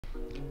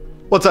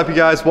What's up, you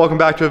guys? Welcome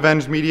back to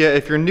Avenged Media.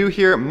 If you're new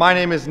here, my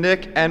name is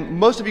Nick, and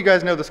most of you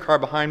guys know this car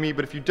behind me,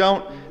 but if you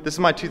don't, this is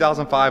my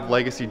 2005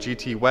 Legacy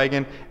GT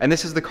Wagon, and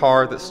this is the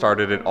car that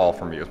started it all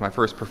for me. It was my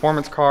first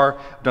performance car.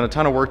 I've done a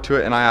ton of work to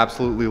it, and I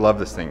absolutely love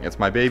this thing. It's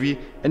my baby,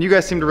 and you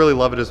guys seem to really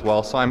love it as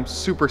well, so I'm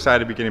super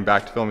excited to be getting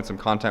back to filming some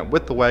content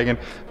with the Wagon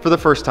for the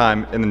first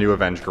time in the new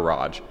Avenged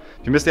garage.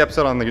 If you missed the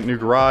episode on the new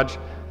garage,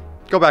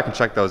 go back and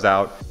check those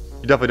out.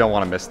 You definitely don't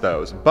want to miss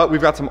those. But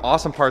we've got some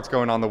awesome parts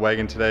going on the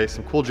Wagon today,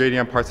 some cool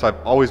JDM parts that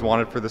I've always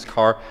wanted for this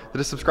car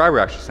that a subscriber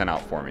actually sent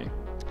out for me.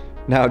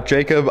 Now,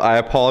 Jacob, I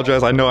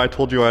apologize. I know I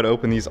told you I'd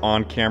open these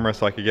on camera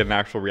so I could get an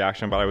actual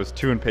reaction, but I was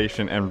too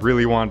impatient and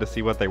really wanted to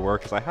see what they were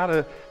because I had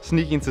a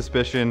sneaking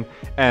suspicion,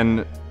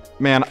 and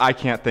man, I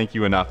can't thank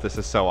you enough. This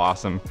is so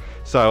awesome.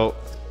 So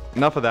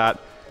enough of that.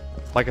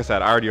 Like I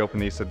said, I already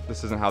opened these, so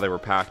this isn't how they were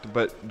packed,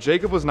 but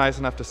Jacob was nice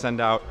enough to send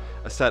out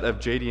a set of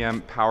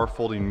JDM power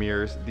folding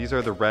mirrors. These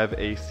are the Rev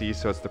AC,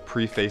 so it's the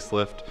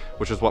pre-facelift,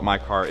 which is what my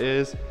car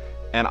is.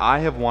 And I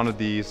have wanted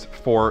these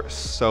for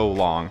so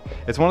long.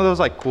 It's one of those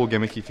like cool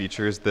gimmicky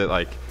features that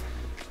like,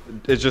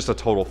 it's just a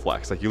total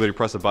flex. Like you literally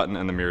press a button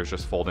and the mirrors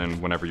just fold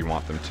in whenever you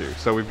want them to.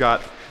 So we've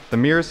got the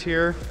mirrors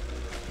here,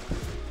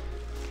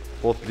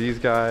 both of these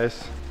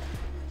guys.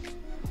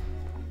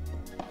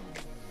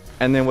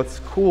 And then what's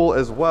cool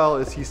as well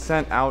is he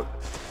sent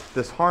out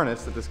this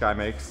harness that this guy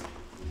makes.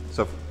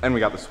 So, and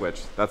we got the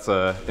switch. That's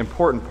an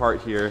important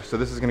part here. So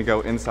this is gonna go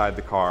inside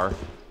the car.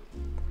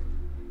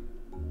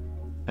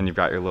 And you've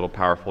got your little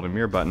power folding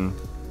mirror button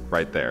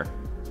right there.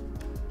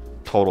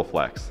 Total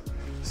flex.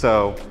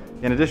 So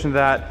in addition to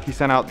that, he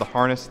sent out the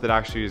harness that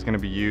actually is gonna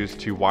be used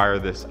to wire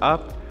this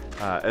up,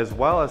 as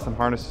well as some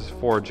harnesses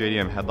for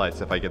JDM headlights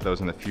if I get those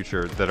in the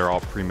future that are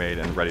all pre-made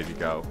and ready to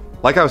go.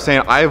 Like I was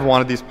saying, I've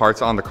wanted these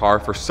parts on the car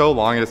for so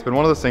long, and it's been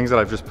one of those things that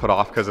I've just put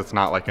off because it's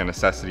not like a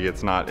necessity.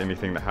 It's not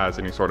anything that has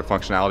any sort of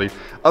functionality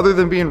other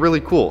than being really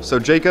cool. So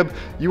Jacob,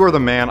 you are the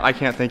man. I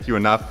can't thank you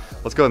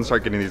enough. Let's go ahead and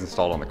start getting these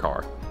installed on the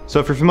car.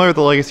 So if you're familiar with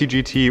the Legacy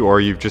GT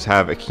or you just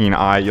have a keen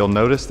eye, you'll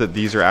notice that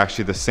these are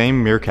actually the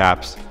same mirror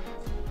caps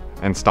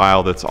and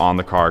style that's on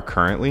the car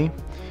currently.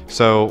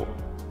 So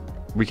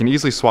we can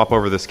easily swap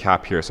over this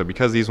cap here. So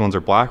because these ones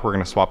are black, we're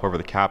gonna swap over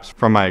the caps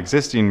from my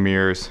existing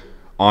mirrors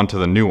onto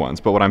the new ones.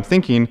 But what I'm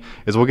thinking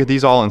is we'll get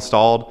these all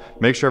installed,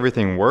 make sure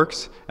everything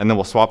works, and then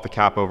we'll swap the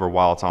cap over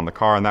while it's on the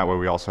car, and that way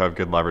we also have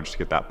good leverage to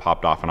get that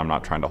popped off and I'm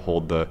not trying to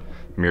hold the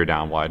mirror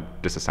down while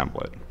I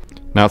disassemble it.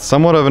 Now it's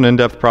somewhat of an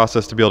in-depth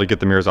process to be able to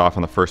get the mirrors off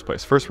in the first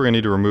place. First, we're gonna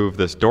need to remove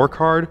this door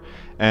card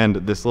and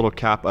this little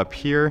cap up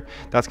here.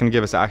 That's gonna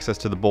give us access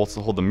to the bolts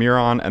to hold the mirror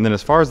on. And then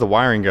as far as the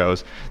wiring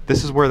goes,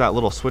 this is where that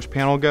little switch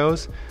panel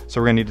goes. So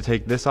we're gonna need to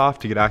take this off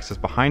to get access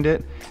behind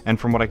it. And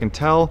from what I can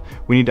tell,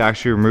 we need to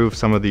actually remove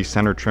some of the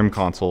center trim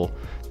console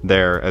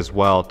there as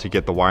well to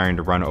get the wiring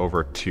to run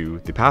over to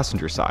the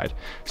passenger side.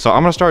 So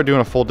I'm gonna start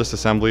doing a full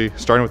disassembly,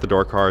 starting with the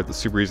door card. It's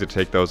super easy to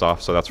take those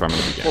off, so that's where I'm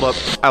gonna begin. Hold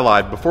up, I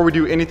lied. Before we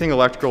do anything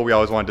electrical, we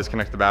always wanna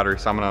disconnect the battery,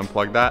 so I'm gonna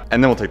unplug that,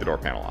 and then we'll take the door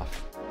panel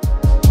off.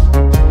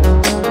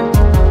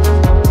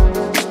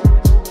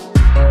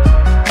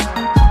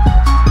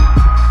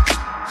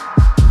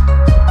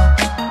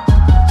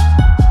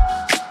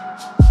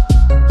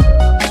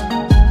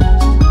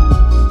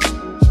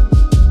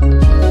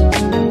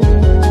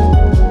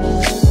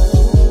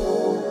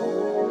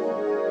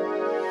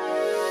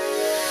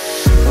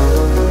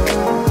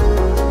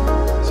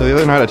 So the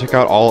other night I took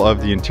out all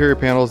of the interior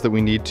panels that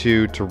we need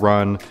to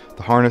run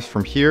the harness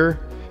from here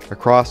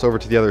across over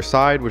to the other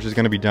side, which is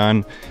going to be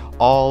done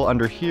all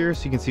under here.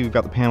 So you can see we've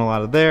got the panel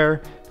out of there,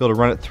 be able to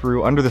run it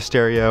through under the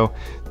stereo.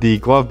 The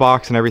glove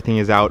box and everything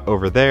is out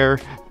over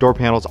there. Door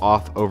panels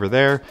off over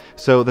there.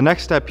 So the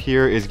next step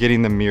here is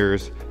getting the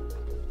mirrors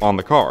on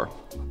the car.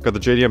 Got the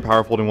JDM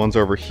power folding ones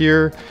over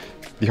here,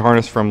 the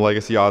harness from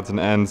Legacy odds and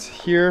ends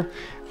here.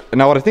 And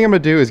now what I think I'm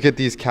gonna do is get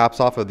these caps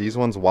off of these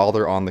ones while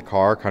they're on the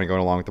car, kind of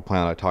going along with the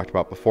plan that I talked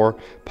about before.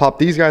 Pop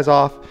these guys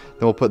off,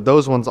 then we'll put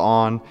those ones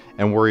on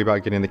and worry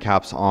about getting the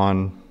caps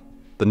on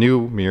the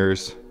new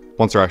mirrors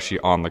once they're actually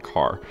on the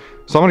car.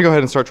 So I'm gonna go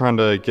ahead and start trying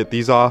to get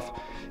these off.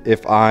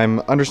 If I'm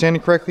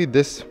understanding correctly,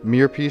 this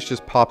mirror piece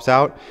just pops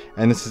out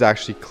and this is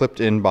actually clipped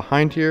in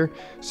behind here.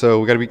 So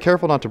we gotta be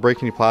careful not to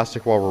break any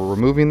plastic while we're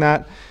removing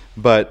that,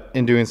 but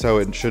in doing so,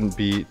 it shouldn't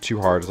be too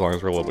hard as long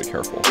as we're a little bit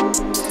careful.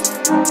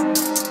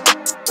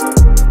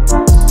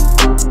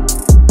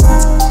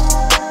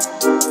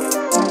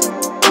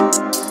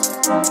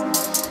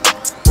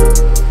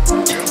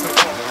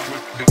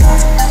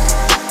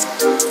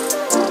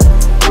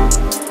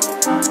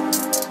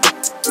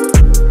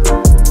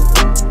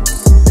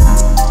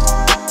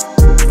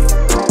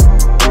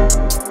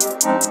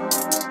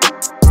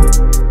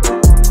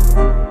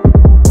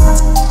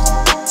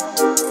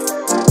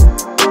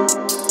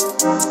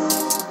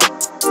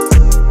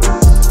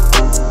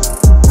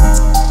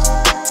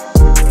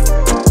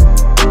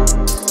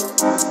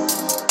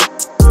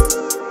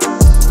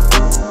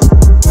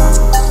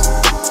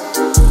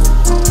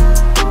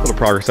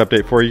 progress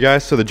update for you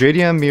guys. So the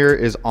JDM mirror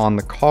is on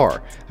the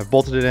car. I've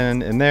bolted it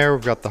in there.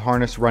 We've got the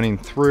harness running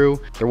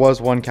through. There was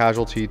one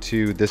casualty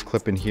to this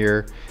clip in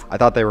here. I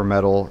thought they were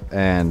metal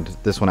and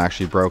this one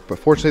actually broke, but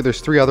fortunately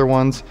there's 3 other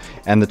ones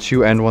and the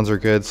 2 end ones are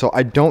good. So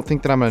I don't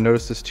think that I'm gonna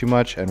notice this too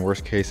much, and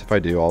worst case, if I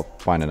do, I'll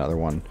find another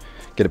one,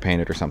 get it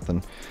painted or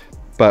something.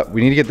 But we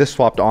need to get this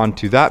swapped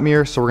onto that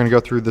mirror. So we're gonna go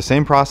through the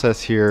same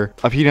process here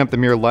of heating up the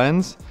mirror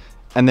lens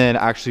and then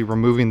actually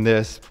removing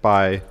this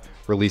by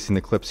releasing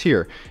the clips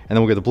here. And then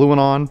we'll get the blue one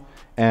on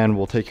and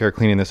we'll take care of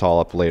cleaning this all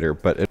up later,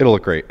 but it'll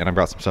look great. And I've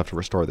got some stuff to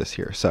restore this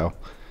here. So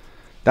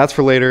that's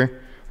for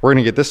later. We're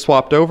gonna get this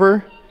swapped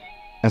over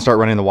and start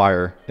running the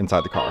wire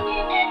inside the car.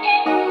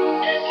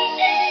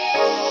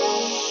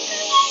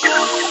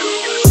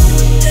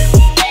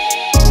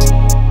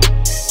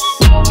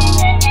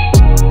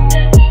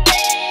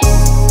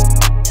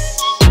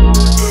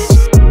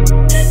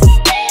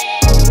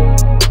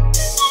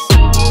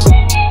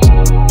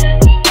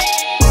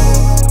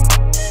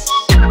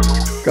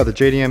 Got the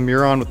JDM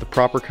mirror on with the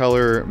proper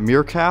color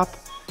mirror cap.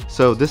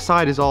 So this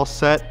side is all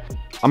set.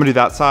 I'm gonna do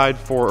that side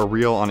for a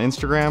reel on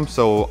Instagram.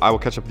 So I will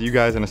catch up with you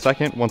guys in a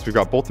second once we've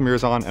got both the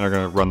mirrors on and are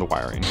gonna run the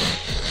wiring.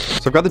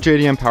 So I've got the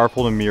JDM power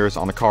folding mirrors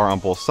on the car on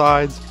both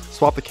sides.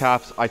 Swap the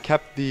caps. I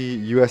kept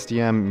the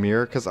USDM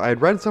mirror because I had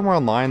read somewhere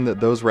online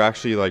that those were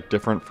actually like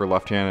different for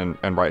left hand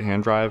and right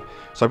hand drive.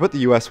 So I put the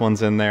US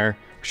ones in there.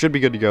 Should be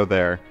good to go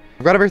there.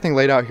 I've got everything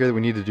laid out here that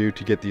we need to do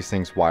to get these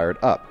things wired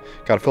up.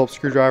 Got a Phillips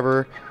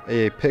screwdriver,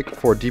 a pick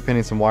for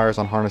depinning some wires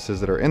on harnesses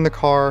that are in the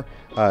car,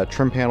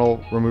 trim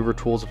panel remover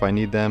tools if I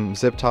need them,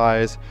 zip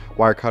ties,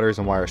 wire cutters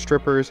and wire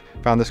strippers.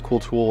 Found this cool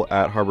tool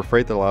at Harbor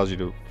Freight that allows you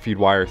to feed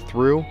wire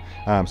through.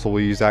 So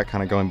we'll use that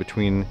kind of going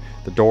between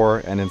the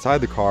door and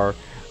inside the car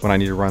when I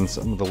need to run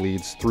some of the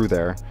leads through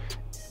there.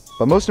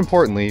 But most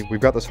importantly,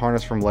 we've got this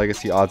harness from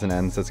Legacy Odds and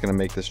Ends that's gonna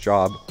make this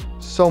job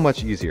so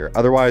much easier.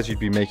 Otherwise, you'd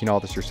be making all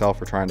this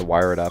yourself or trying to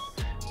wire it up.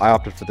 I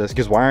opted for this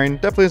because wiring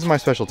definitely isn't my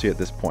specialty at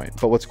this point.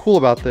 But what's cool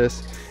about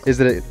this is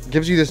that it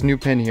gives you this new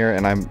pin here,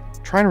 and I'm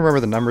trying to remember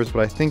the numbers,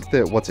 but I think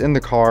that what's in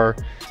the car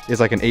is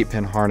like an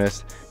 8-pin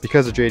harness.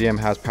 Because the JDM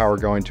has power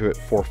going to it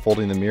for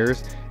folding the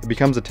mirrors, it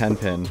becomes a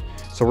 10-pin.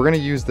 So we're gonna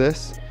use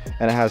this,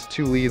 and it has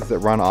 2 leads that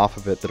run off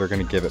of it that are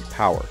gonna give it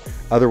power.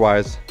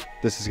 Otherwise,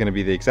 this is gonna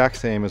be the exact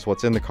same as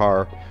what's in the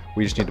car.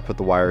 We just need to put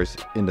the wires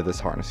into this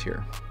harness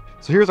here.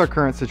 So here's our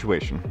current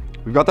situation.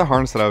 We've got the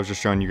harness that I was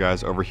just showing you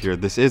guys over here.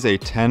 This is a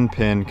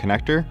 10-pin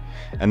connector,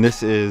 and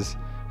this is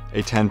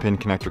a 10-pin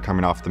connector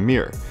coming off the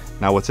mirror.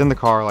 Now what's in the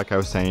car, like I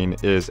was saying,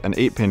 is an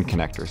 8-pin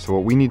connector. So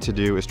what we need to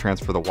do is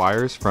transfer the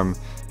wires from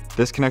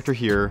this connector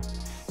here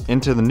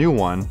into the new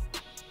one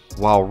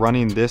while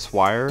running this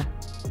wire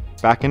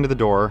back into the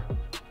door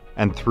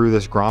and through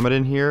this grommet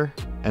in here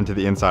and to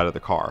the inside of the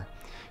car.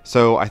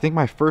 So I think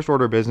my first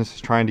order of business is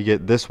trying to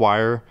get this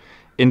wire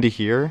into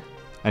here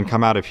and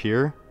come out of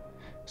here.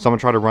 So I'm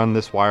gonna try to run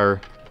this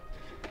wire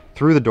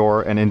through the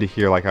door and into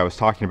here like I was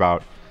talking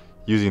about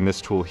using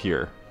this tool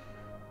here.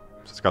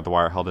 So it's got the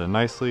wire held in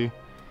nicely.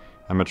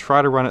 I'm gonna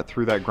try to run it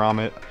through that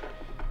grommet.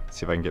 Let's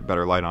see if I can get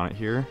better light on it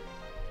here.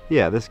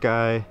 Yeah, this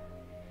guy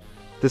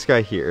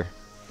here.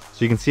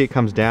 So you can see it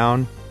comes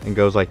down and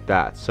goes like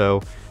that.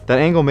 So that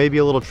angle may be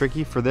a little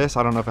tricky for this.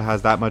 I don't know if it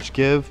has that much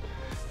give.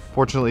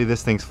 Fortunately,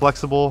 this thing's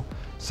flexible,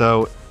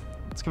 so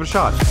let's give it a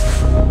shot.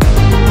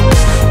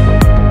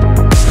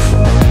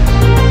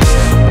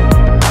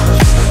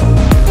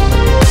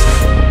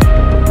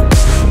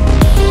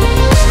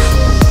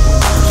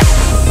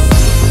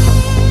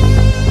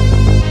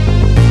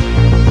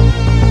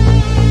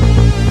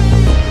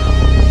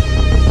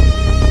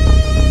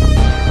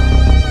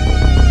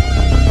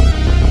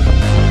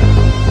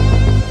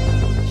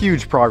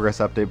 Huge progress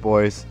update,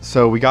 boys.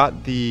 So we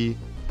got the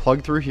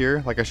plug through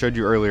here, like I showed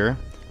you earlier.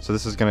 So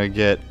this is gonna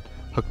get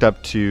hooked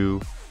up to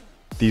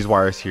these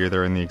wires here.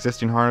 They're in the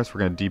existing harness. We're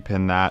gonna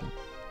depin that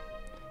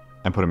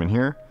and put them in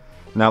here.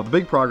 Now the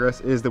big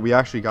progress is that we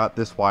actually got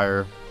this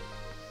wire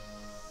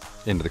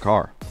into the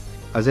car.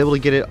 I was able to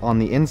get it on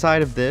the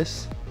inside of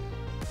this,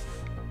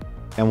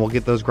 and we'll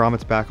get those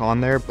grommets back on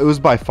there. It was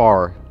by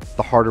far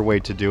the harder way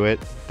to do it.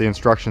 The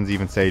instructions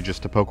even say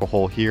just to poke a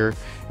hole here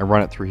and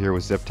run it through here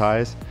with zip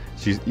ties.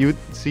 So you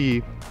would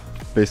see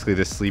basically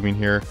this sleeving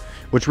here,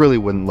 which really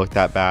wouldn't look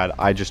that bad.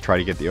 I just try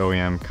to get the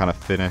OEM kind of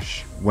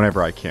finish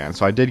whenever I can.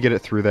 So I did get it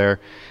through there.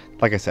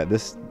 Like I said,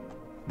 this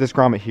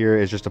grommet here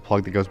is just a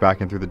plug that goes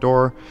back in through the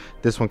door.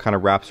 This one kind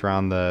of wraps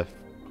around the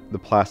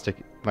plastic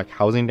like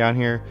housing down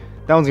here.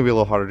 That one's gonna be a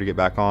little harder to get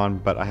back on,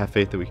 but I have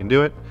faith that we can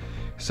do it.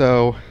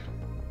 So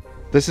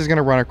this is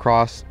gonna run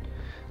across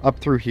up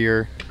through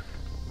here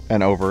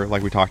and over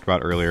like we talked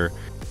about earlier.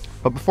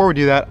 But before we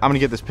do that, I'm gonna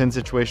get this pin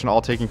situation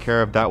all taken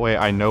care of. That way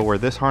I know where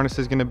this harness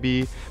is gonna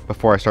be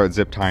before I start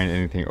zip tying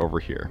anything over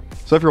here.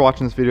 So if you're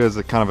watching this video as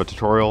a kind of a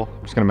tutorial,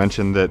 I'm just gonna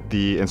mention that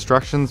the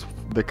instructions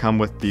that come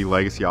with the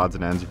Legacy Odds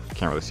and Ends, you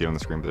can't really see it on the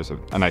screen, but there's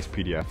a nice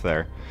PDF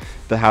there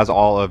that has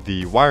all of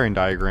the wiring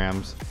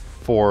diagrams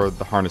for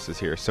the harnesses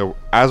here. So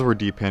as we're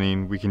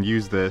depinning, we can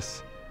use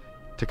this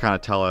to kind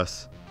of tell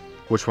us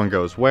which one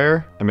goes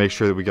where, and make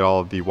sure that we get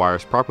all of the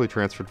wires properly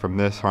transferred from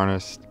this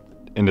harness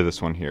into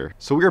this one here.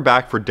 So we are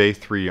back for day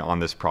 3 on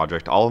this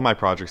project. All of my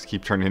projects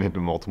keep turning into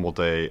multiple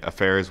day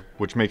affairs,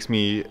 which makes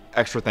me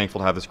extra thankful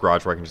to have this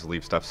garage where I can just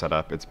leave stuff set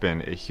up. It's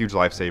been a huge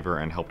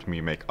lifesaver and helped me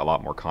make a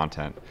lot more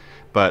content.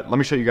 But let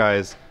me show you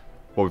guys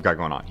what we've got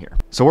going on here.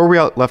 So where we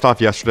left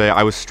off yesterday,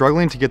 I was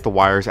struggling to get the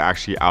wires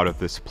actually out of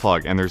this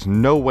plug, and there's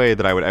no way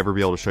that I would ever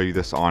be able to show you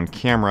this on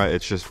camera.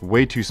 It's just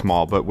way too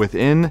small. But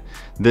within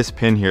this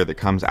pin here that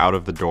comes out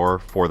of the door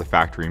for the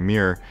factory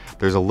mirror,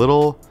 there's a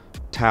little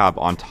tab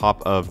on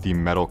top of the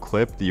metal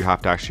clip that you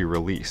have to actually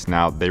release.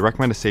 Now, they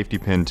recommend a safety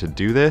pin to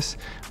do this.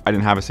 I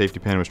didn't have a safety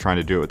pin, was trying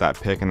to do it with that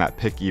pick, and that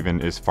pick even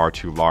is far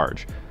too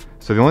large.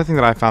 So the only thing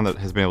that I found that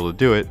has been able to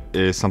do it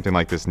is something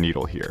like this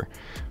needle here.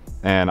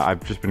 And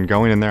I've just been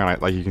going in there,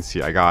 and like you can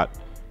see, I got,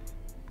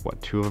 what,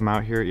 2 of them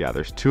out here? Yeah,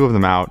 there's 2 of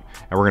them out,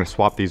 and we're gonna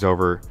swap these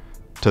over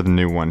to the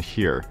new one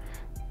here.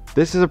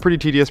 This is a pretty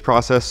tedious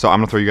process, so I'm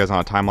gonna throw you guys on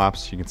a time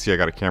lapse. You can see I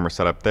got a camera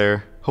set up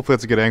there. Hopefully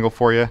that's a good angle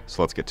for you,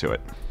 so let's get to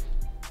it.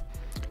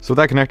 So with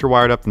that connector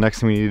wired up, the next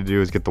thing we need to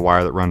do is get the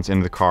wire that runs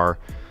into the car,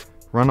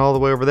 run all the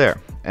way over there.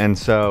 And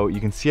so you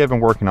can see I've been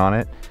working on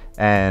it,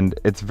 and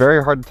it's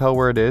very hard to tell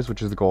where it is,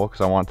 which is the goal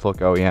because I want it to look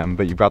OEM,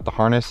 but you've got the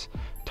harness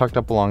tucked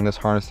up along this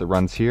harness that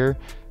runs here,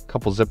 a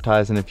couple zip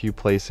ties in a few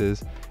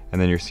places, and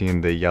then you're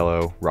seeing the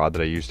yellow rod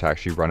that I used to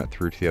actually run it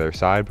through to the other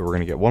side. But we're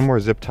gonna get one more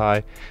zip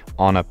tie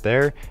on up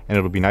there, and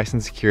it'll be nice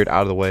and secured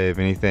out of the way of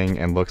anything,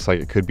 and looks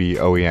like it could be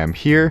OEM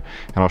here,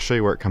 and I'll show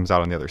you where it comes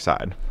out on the other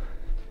side.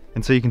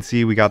 And so you can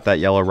see we got that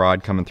yellow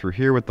rod coming through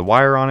here with the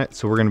wire on it.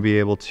 So we're gonna be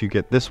able to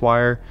get this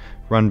wire,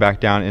 run back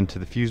down into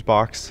the fuse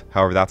box.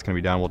 However that's gonna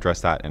be done, we'll address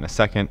that in a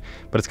second.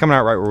 But it's coming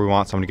out right where we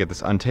want, so I'm gonna get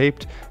this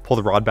untaped, pull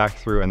the rod back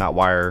through, and that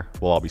wire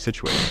will all be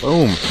situated.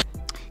 Boom.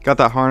 Got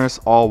that harness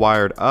all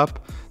wired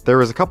up. There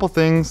was a couple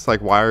things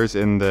like wires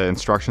in the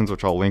instructions,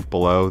 which I'll link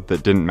below,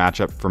 that didn't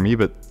match up for me,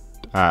 but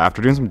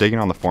after doing some digging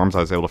on the forums, I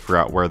was able to figure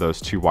out where those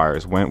 2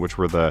 wires went, which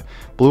were the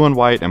blue and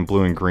white and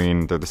blue and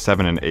green. They're the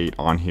 7 and 8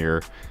 on here.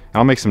 And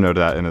I'll make some note of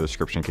that in the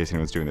description in case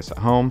anyone's doing this at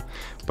home.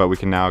 But we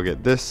can now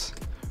get this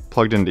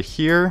plugged into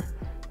here,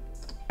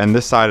 and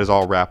this side is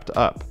all wrapped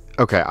up.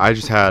 Okay, I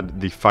just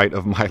had the fight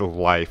of my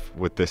life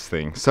with this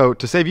thing. So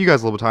to save you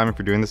guys a little bit of time if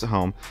you're doing this at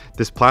home,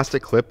 this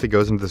plastic clip that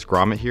goes into this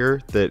grommet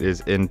here that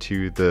is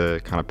into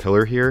the kind of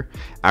pillar here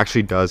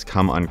actually does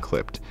come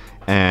unclipped.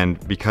 And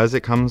because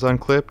it comes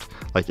unclipped,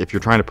 like if you're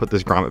trying to put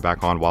this grommet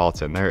back on while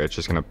it's in there, it's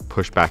just gonna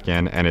push back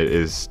in, and it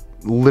is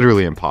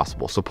literally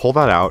impossible. So pull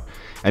that out,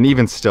 and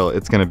even still,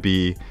 it's gonna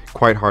be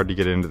quite hard to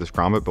get it into this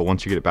grommet, but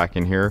once you get it back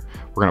in here,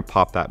 we're gonna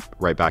pop that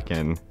right back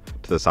in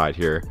to the side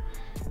here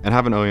and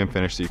have an OEM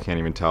finish so you can't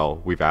even tell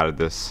we've added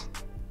this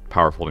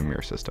power folding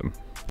mirror system.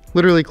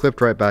 Literally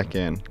clipped right back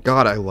in.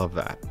 God, I love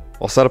that.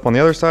 I'll set up on the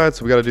other side,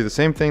 so we gotta do the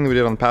same thing that we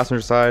did on the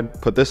passenger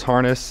side, put this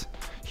harness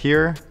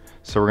here.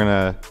 So we're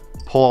gonna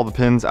pull all the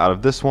pins out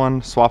of this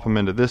one, swap them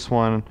into this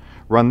one,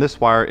 run this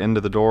wire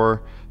into the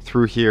door,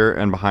 through here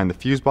and behind the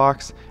fuse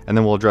box, and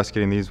then we'll address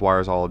getting these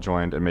wires all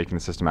joined and making the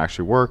system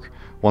actually work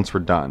once we're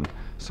done.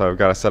 So I've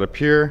got a setup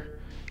here.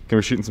 Gonna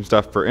be shooting some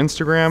stuff for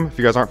Instagram. If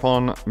you guys aren't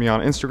following me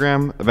on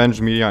Instagram,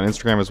 Avenged Media on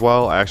Instagram as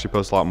well. I actually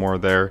post a lot more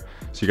there,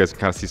 so you guys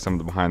can kind of see some of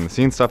the behind the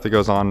scenes stuff that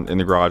goes on in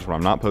the garage when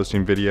I'm not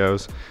posting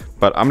videos.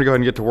 But I'm gonna go ahead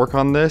and get to work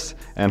on this,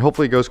 and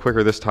hopefully it goes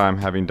quicker this time,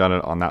 having done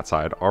it on that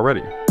side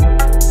already.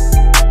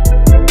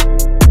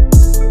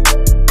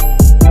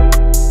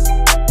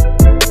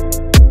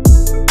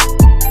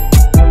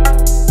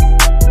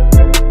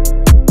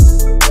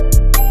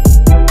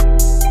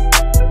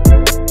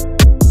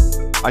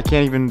 I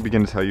can't even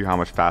begin to tell you how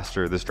much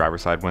faster this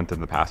driver's side went than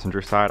the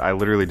passenger side. I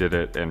literally did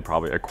it in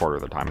probably a quarter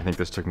of the time. I think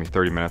this took me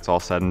 30 minutes all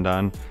said and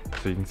done.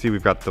 So you can see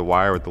we've got the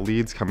wire with the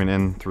leads coming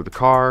in through the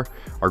car.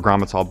 Our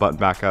grommet's all buttoned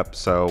back up.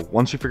 So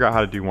once you figure out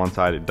how to do one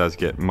side, it does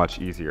get much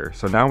easier.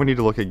 So now we need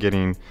to look at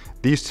getting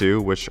these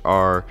 2, which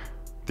are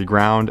the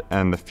ground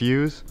and the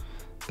fuse.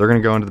 They're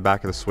gonna go into the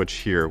back of the switch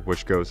here,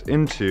 which goes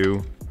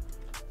into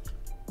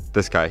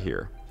this guy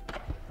here.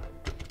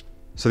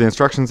 So the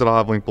instructions that I'll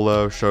have linked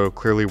below show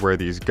clearly where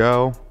these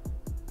go.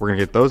 We're gonna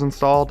get those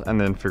installed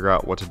and then figure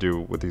out what to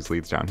do with these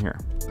leads down here.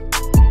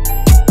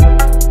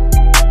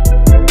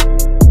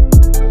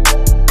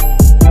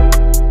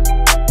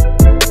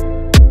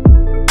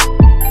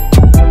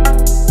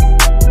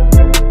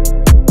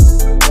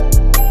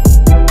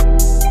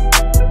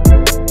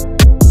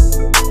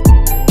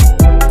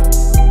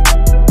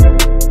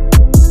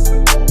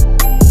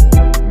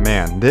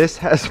 Man, this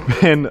has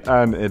been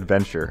an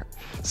adventure.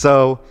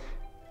 So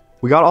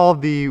we got all of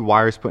the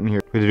wires put in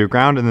here. We had to do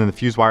ground and then the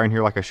fuse wire in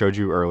here like I showed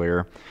you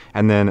earlier.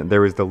 And then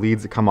there was the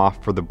leads that come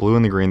off for the blue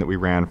and the green that we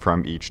ran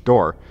from each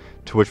door,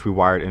 to which we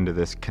wired into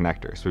this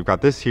connector. So we've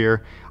got this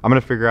here. I'm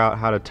gonna figure out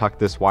how to tuck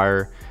this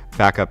wire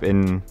back up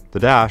in the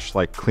dash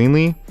like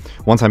cleanly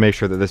once I make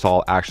sure that this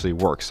all actually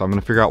works. So I'm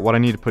gonna figure out what I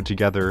need to put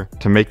together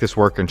to make this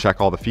work and check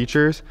all the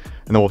features.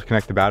 And then we'll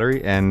connect the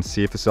battery and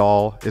see if this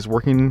all is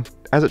working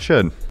as it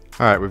should.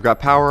 All right, we've got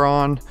power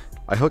on.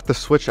 I hooked the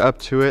switch up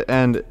to it,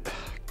 and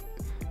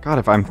God,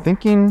 if I'm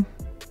thinking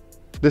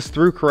this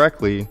through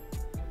correctly,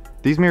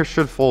 these mirrors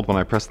should fold when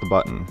I press the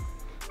button.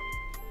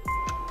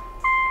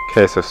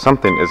 Okay, so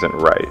something isn't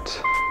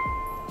right.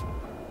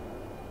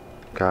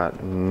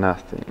 Got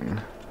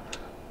nothing.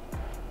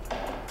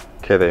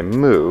 Okay, they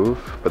move,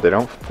 but they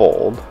don't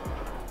fold.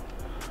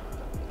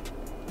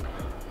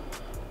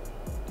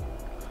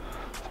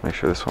 Let's make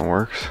sure this one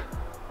works.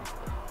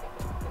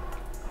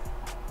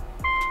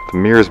 The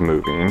mirror's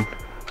moving.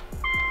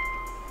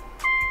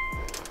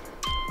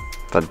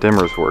 That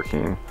dimmer's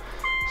working.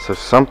 So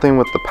something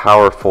with the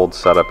power fold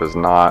setup is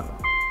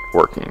not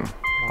working.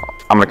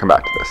 I'm gonna come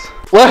back to this.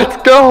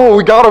 Let's go,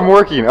 we got them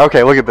working.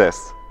 Okay, look at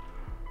this.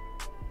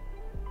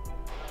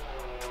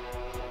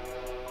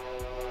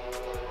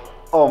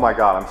 Oh my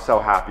God, I'm so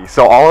happy.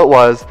 So all it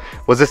was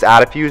this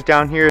add a fuse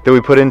down here that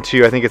we put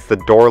into, I think it's the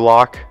door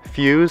lock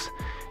fuse.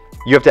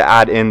 You have to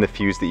add in the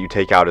fuse that you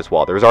take out as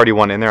well. There was already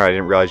one in there. I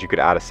didn't realize you could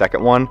add a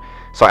second one.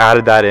 So I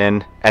added that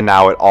in and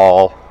now it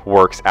all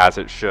works as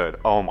it should.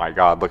 Oh my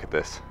God, look at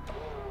this.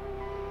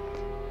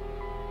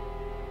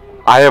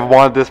 I have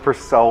wanted this for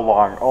so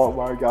long. Oh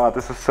my God,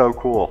 this is so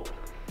cool.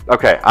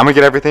 Okay, I'm gonna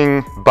get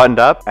everything buttoned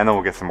up and then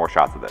we'll get some more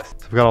shots of this.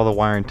 So we've got all the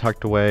wiring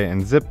tucked away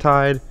and zip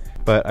tied,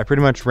 but I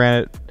pretty much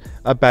ran it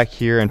up back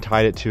here and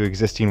tied it to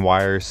existing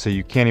wires so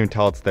you can't even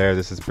tell it's there.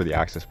 This is for the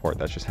access port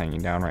that's just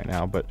hanging down right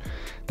now, but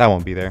that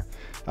won't be there.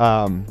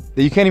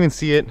 You can't even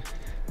see it.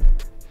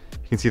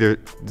 You can see they're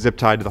zip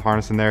tied to the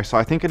harness in there. So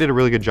I think I did a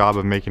really good job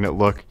of making it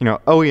look, you know,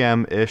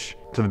 OEM-ish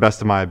to the best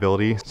of my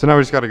ability. So now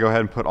we just gotta go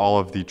ahead and put all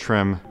of the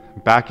trim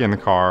back in the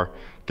car,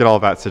 get all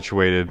of that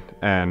situated,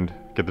 and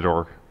get the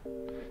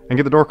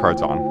door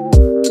cards on.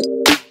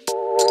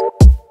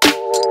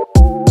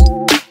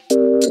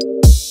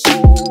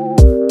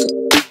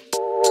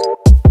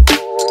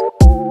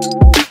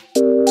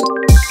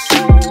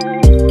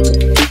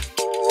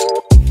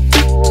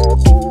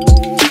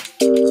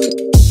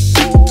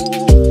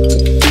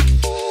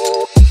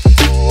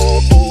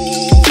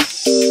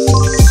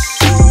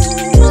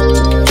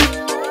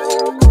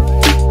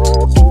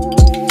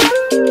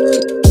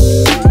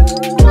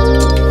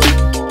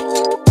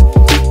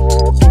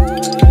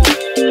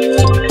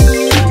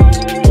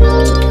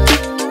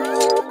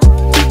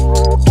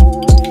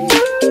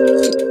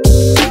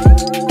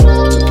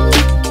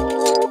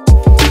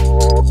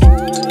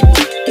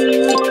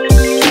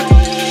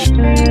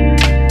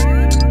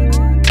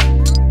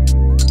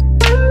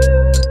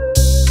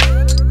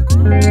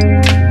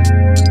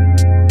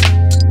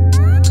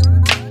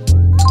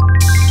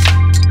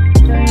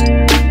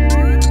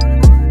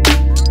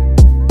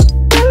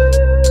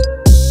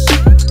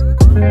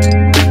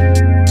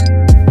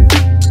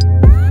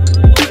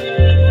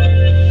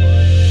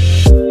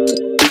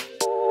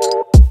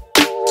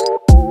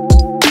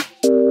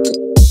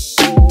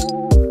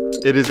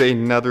 It is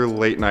another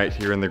late night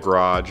here in the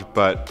garage,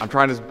 but I'm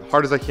trying as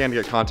hard as I can to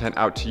get content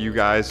out to you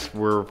guys.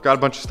 We've got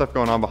a bunch of stuff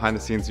going on behind the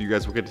scenes that you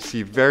guys will get to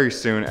see very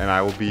soon, and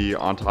I will be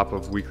on top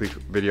of weekly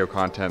video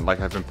content like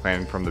I've been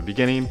planning from the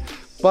beginning.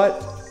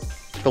 But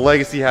the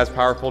Legacy has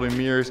power folding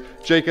mirrors.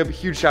 Jacob,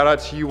 huge shout out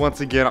to you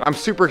once again. I'm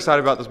super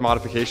excited about this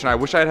modification. I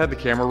wish I had the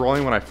camera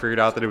rolling when I figured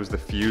out that it was the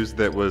fuse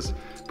that was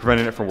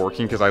preventing it from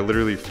working, because I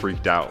literally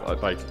freaked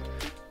out. Like,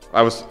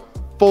 I was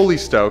fully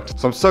stoked.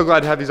 So I'm so glad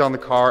to have these on the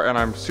car, and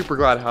I'm super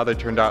glad how they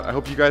turned out. I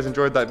hope you guys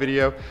enjoyed that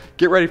video.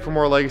 Get ready for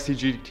more Legacy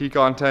GT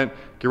content.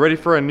 Get ready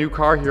for a new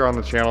car here on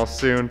the channel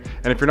soon.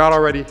 And if you're not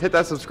already, hit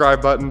that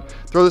subscribe button,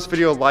 throw this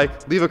video a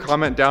like, leave a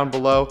comment down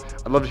below.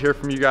 I'd love to hear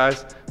from you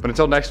guys. But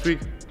until next week,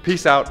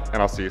 peace out,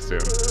 and I'll see you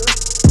soon.